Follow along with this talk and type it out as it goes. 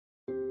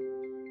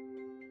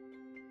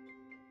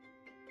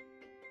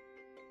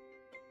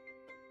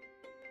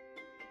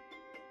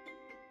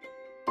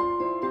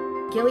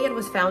Gilead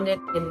was founded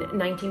in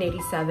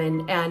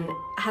 1987 and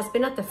has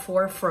been at the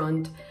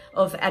forefront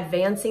of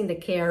advancing the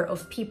care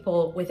of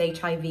people with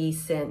HIV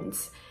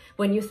since.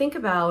 When you think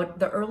about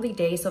the early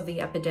days of the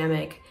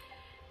epidemic,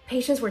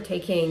 patients were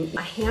taking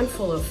a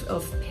handful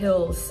of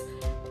pills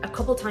a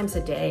couple times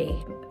a day,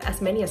 as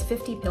many as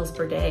 50 pills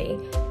per day.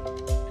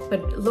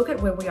 But look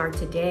at where we are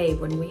today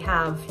when we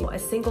have a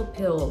single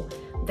pill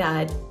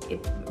that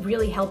it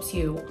really helps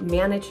you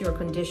manage your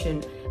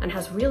condition and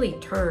has really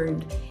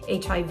turned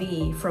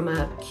HIV from an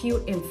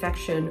acute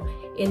infection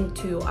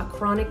into a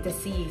chronic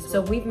disease.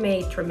 So we've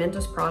made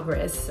tremendous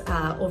progress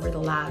over the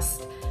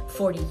last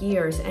 40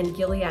 years, and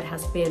Gilead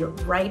has been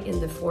right in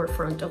the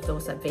forefront of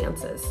those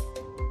advances.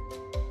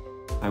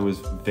 I was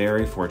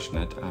very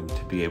fortunate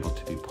to be able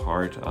to be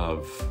part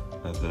of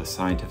the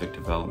scientific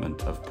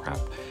development of PrEP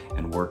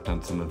and worked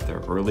on some of their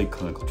early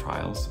clinical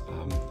trials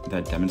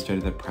that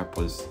demonstrated that PrEP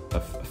was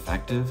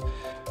effective.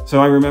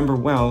 So I remember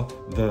well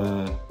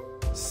the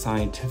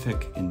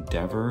scientific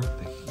endeavor,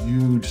 the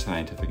huge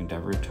scientific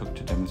endeavor it took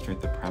to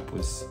demonstrate that PrEP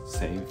was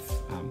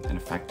safe and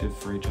effective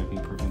for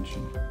HIV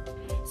prevention.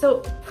 So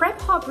PrEP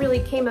Hub really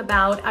came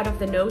about out of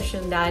the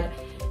notion that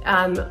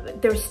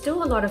there's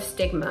still a lot of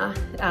stigma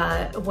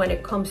when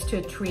it comes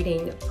to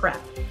treating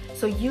PrEP.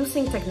 So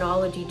using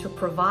technology to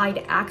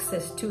provide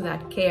access to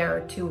that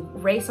care, to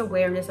raise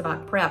awareness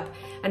about PrEP,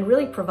 and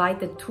really provide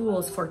the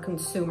tools for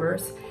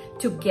consumers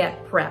to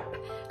get PrEP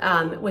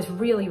was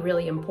really,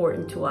 really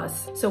important to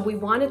us. So we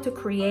wanted to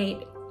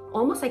create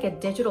almost like a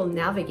digital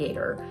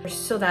navigator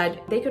so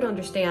that they could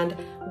understand,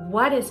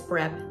 what is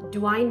PrEP?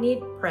 Do I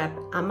need PrEP?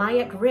 Am I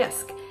at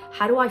risk?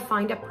 How do I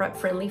find a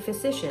PrEP-friendly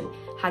physician?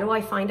 How do I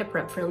find a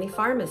PrEP-friendly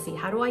pharmacy?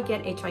 How do I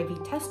get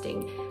HIV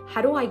testing?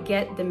 How do I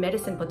get the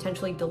medicine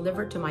potentially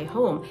delivered to my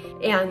home?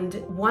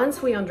 And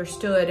once we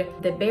understood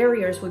the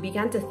barriers, we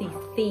began to see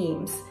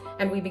themes,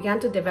 and we began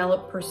to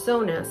develop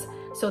personas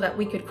so that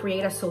we could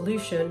create a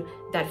solution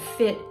that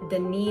fit the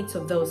needs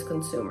of those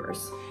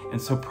consumers. And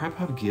so PrEP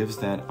Hub gives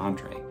that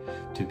entree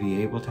to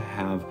be able to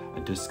have a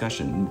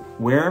discussion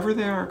wherever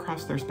they are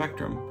across their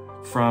spectrum,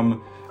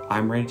 from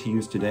I'm ready to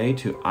use today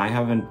to I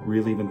haven't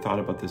really even thought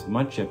about this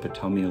much yet, but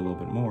tell me a little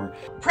bit more.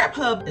 PrEP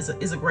Hub is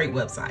a great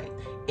website.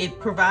 It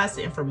provides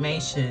the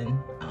information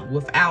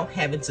without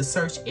having to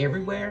search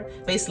everywhere.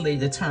 Basically,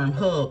 the term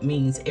hub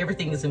means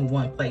everything is in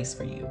one place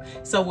for you.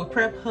 So with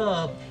PrEP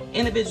Hub,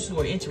 individuals who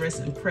are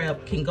interested in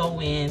PrEP can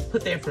go in,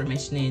 put their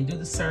information in, do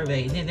the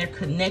survey, and then they're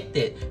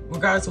connected,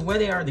 regardless of where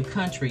they are in the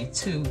country,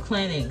 to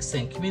clinics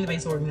and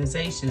community-based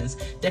organizations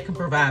that can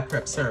provide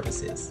PrEP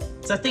services.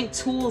 So I think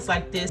tools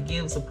like this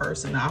gives a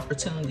person the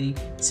opportunity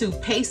to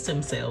pace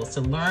themselves,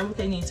 to learn what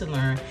they need to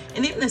learn.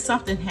 And even if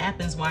something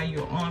happens while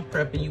you're on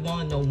PrEP and you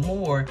want to know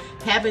more,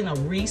 having a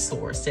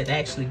resource that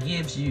actually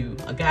gives you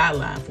a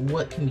guideline for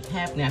what can be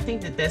happening, I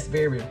think that that's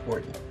very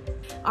important.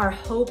 Our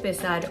hope is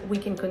that we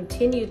can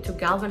continue to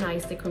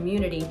galvanize the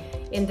community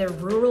in the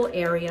rural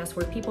areas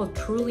where people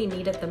truly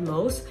need it the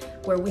most,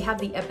 where we have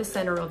the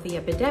epicenter of the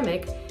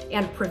epidemic,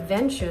 and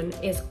prevention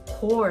is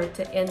core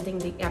to ending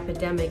the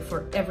epidemic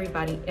for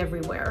everybody,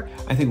 everywhere.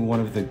 I think one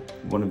of the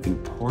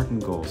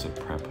important goals of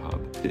PrEP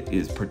Hub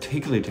is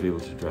particularly to be able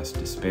to address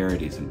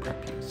disparities in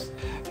PrEP use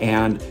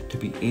and to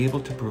be able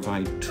to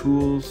provide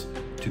tools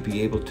to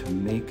be able to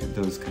make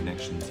those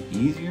connections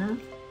easier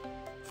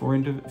for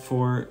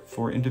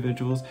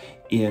individuals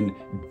in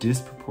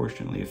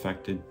disproportionately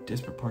affected,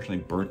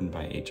 disproportionately burdened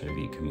by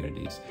HIV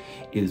communities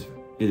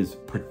is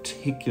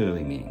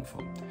particularly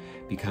meaningful,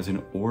 because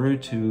in order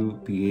to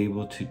be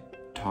able to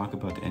talk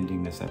about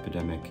ending this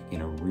epidemic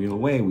in a real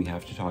way, we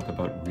have to talk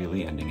about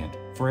really ending it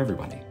for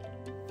everybody.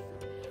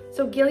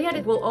 So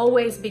Gilead will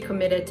always be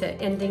committed to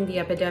ending the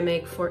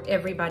epidemic for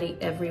everybody,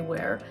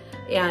 everywhere.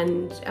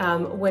 And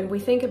when we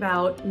think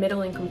about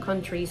middle-income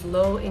countries,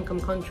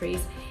 low-income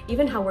countries,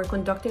 even how we're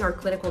conducting our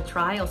clinical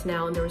trials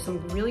now, and there were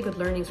some really good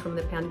learnings from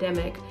the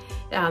pandemic,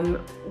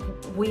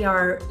 we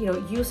are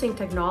using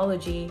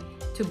technology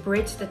to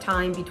bridge the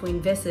time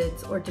between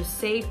visits or to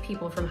save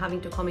people from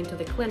having to come into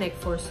the clinic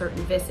for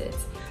certain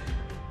visits.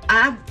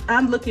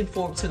 I'm looking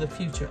forward to the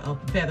future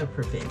of better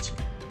prevention,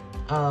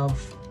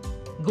 of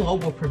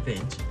global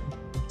prevention,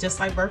 just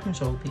like birth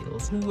control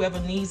pills. Whoever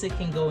needs it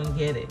can go and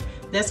get it.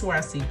 That's where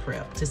I see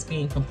PrEP, just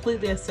being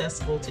completely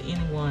accessible to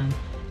anyone,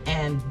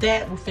 and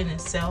that within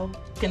itself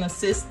can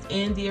assist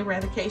in the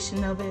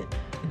eradication of it.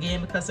 Again,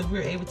 because if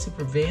we're able to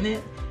prevent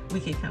it, we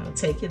can kind of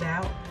take it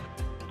out.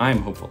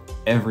 I'm hopeful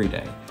every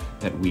day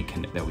that we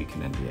can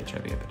end the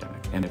HIV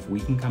epidemic. And if we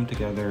can come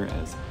together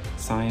as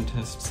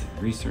scientists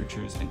and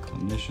researchers and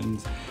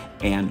clinicians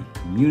and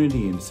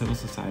community and civil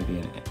society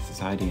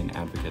and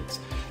advocates,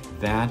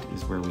 that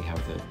is where we have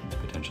the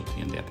potential to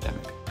end the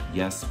epidemic.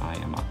 Yes, I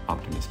am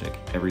optimistic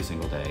every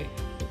single day.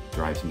 It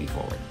drives me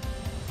forward.